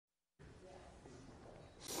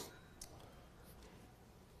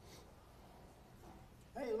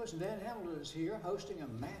listen, Dan Hamilton is here hosting a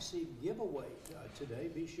massive giveaway today.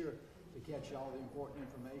 Be sure to catch all the important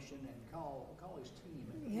information and call his team.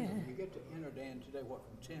 And you get to enter, Dan, today, what,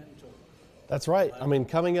 from 10 till... That's right. 11? I mean,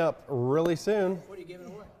 coming up really soon. What are you giving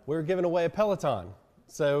away? We're giving away a Peloton.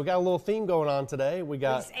 So we got a little theme going on today. We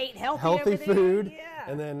got just ate healthy food, yeah.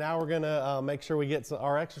 And then now we're going to make sure we get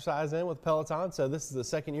our exercise in with Peloton. So this is the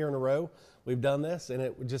second year in a row we've done this, and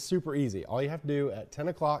it was just super easy. All you have to do at 10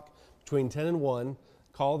 o'clock, between 10 and 1,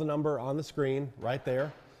 call the number on the screen right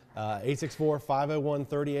there,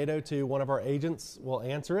 864-501-3802. One of our agents will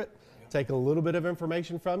answer it, take a little bit of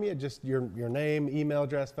information from you, just your name, email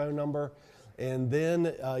address, phone number. And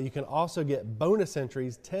then you can also get bonus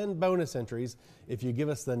entries, 10 bonus entries, if you give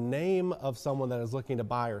us the name of someone that is looking to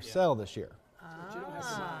buy or sell this year. But you don't have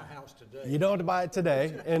to buy a house today. You don't have to buy it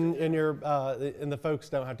today, and the folks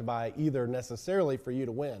don't have to buy either necessarily for you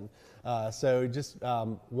to win. So just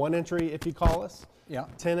one entry if you call us,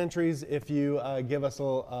 10 entries if you give us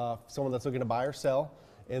someone that's looking to buy or sell.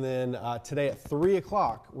 And then today at 3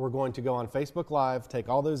 o'clock, we're going to go on Facebook Live, take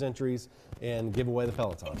all those entries, and give away the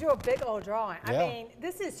Peloton. And do a big old drawing. I mean,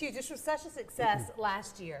 this is huge. This was such a success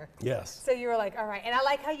last year. Yes. So you were like, all right. And I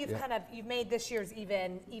like how you've you've made this year's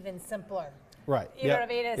even simpler. Right. You know what I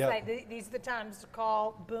mean? It's like these are the times to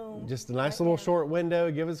call, boom. Just a nice little short window.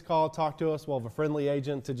 Give us a call, talk to us. We'll have a friendly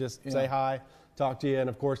agent to just say hi, talk to you. And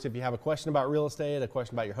of course, if you have a question about real estate, a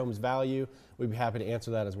question about your home's value, we'd be happy to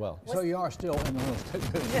answer that as well. So you are still in the real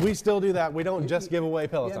estate business? We still do that. We don't just give away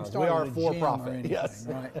Pelotons. We are for profit. Yes.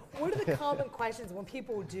 Right? What are the common questions when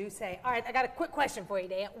people do say, all right, I got a quick question for you,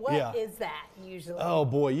 Dan. What is that usually? Oh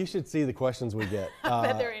boy, you should see the questions we get. I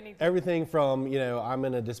bet they're anything. Everything from, I'm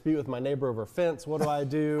in a dispute with my neighbor over a fence. What do I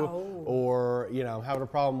do? Or, I'm having a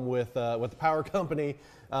problem with the power company.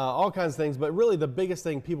 All kinds of things. But really the biggest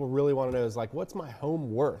thing people really want to know is like, what's my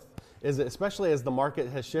home worth? Is it, especially as the market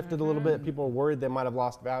has shifted a little bit, people are worried they might have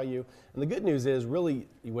lost value. And the good news is really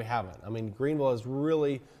we haven't. I mean, Greenville has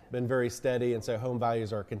really been very steady, and so home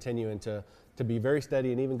values are continuing to be very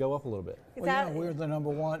steady and even go up a little bit. Well, we're the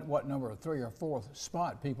number 3 or 4th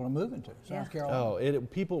spot people are moving to, South Carolina.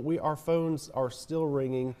 Our phones are still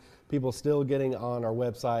ringing. People still getting on our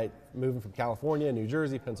website, moving from California, New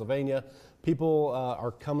Jersey, Pennsylvania. People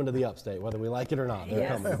are coming to the Upstate, whether we like it or not. They're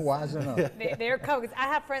coming. Wise enough. They're coming. I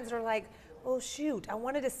have friends that are like, oh shoot, I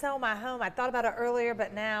wanted to sell my home. I thought about it earlier,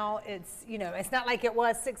 but now it's, it's not like it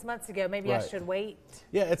was 6 months ago. Maybe I should wait.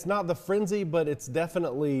 Yeah, it's not the frenzy, but it's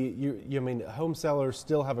definitely, home sellers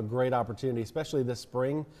still have a great opportunity, especially this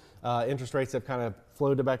spring. Interest rates have kind of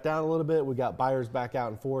floated back down a little bit. We got buyers back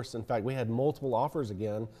out in force. In fact, we had multiple offers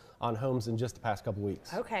again on homes in just the past couple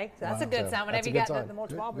weeks. Okay, so that's a good sign whenever you got the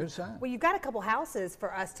multiple offers. Well, you've got a couple houses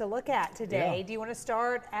for us to look at today. Do you want to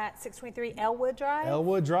start at 623 Elwood Drive?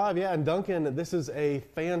 Elwood Drive, and Duncan, this is a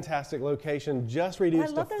fantastic location, just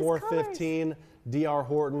reduced to 415 D.R.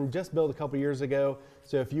 Horton, just built a couple years ago.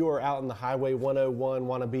 So if you are out in the Highway 101,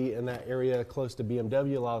 want to be in that area close to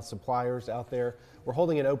BMW, a lot of suppliers out there. We're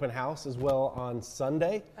holding an open house as well on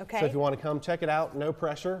Sunday. Okay. So if you want to come check it out, no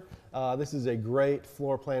pressure. This is a great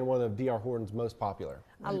floor plan, one of D.R. Horton's most popular.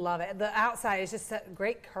 I love it. The outside is just a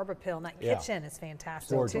great curb appeal, and that kitchen is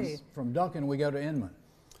fantastic too. From Duncan, we go to Inman.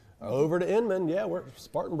 Over to Inman, we're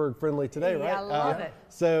Spartanburg friendly today, right? Yeah, I love it.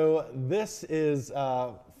 So this is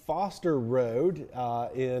Foster Road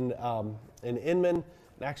in Inman.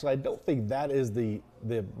 Actually, I don't think that is the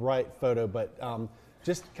right photo, but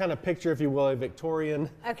just kind of picture, if you will, a Victorian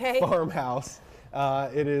farmhouse.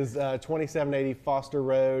 It is 2780 Foster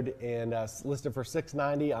Road and listed for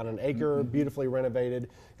 $690 on an acre, beautifully renovated.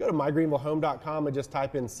 Go to mygreenvillehome.com and just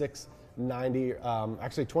type in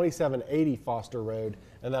 2780 Foster Road,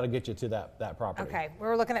 and that'll get you to that property. Okay,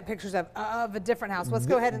 we're looking at pictures of a different house. Let's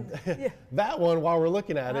go ahead and that one, while we're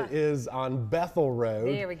looking at it, is on Bethel Road.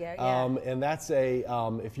 There we go. And that's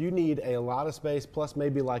if you need a lot of space plus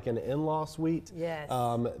maybe like an in-law suite. Yes.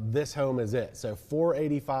 This home is it. So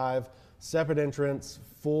 485, separate entrance,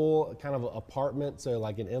 full kind of apartment. So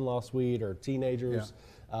like an in-law suite or teenagers.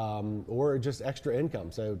 Or just extra income,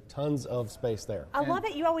 so tons of space there. I love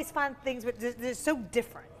it. You always find things, but they're so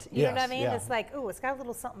different. You know what I mean? It's like, it's got a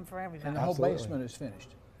little something for everybody. And the whole basement is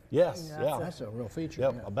finished. Yes, That's a real feature.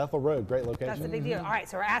 Yep, Bethel Road, great location. That's the big deal. All right,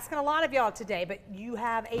 so we're asking a lot of y'all today, but you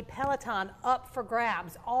have a Peloton up for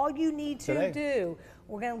grabs. All you need to do,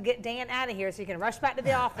 we're going to get Dan out of here so you can rush back to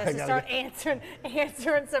the office and start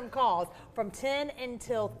answering some calls from 10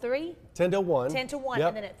 until 3. 10 to 1. 10 to 1,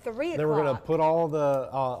 and then at 3 o'clock. Then we're going to put all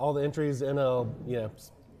the entries in a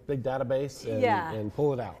big database and, Yeah. and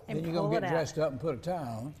pull it out. And Then you're pull gonna it get out. dressed up and put a tie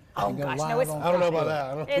on. Oh, and go gosh, no, live it's on I don't know about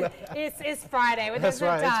Facebook. that. I don't know. It's Friday. With That's the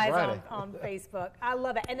right, it's ties Friday. on Facebook. I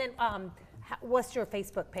love it. And then, what's your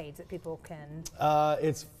Facebook page that people can?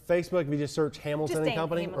 It's Facebook. If you just search Hamilton Just and Dan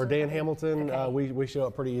Company or Hamilton Dan Company. Hamilton, Okay. we show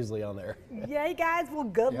up pretty easily on there. Yay, guys. Well,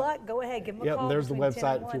 good luck. Go ahead. Give them a Yep, call. and there's the between 10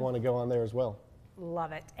 and website if you 1. want to go on there as well.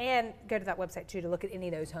 Love it. And go to that website, too, to look at any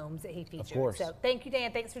of those homes that he featured. course. So thank you,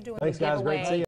 Dan. Thanks for doing Thanks, the guys. giveaway. Great to see you.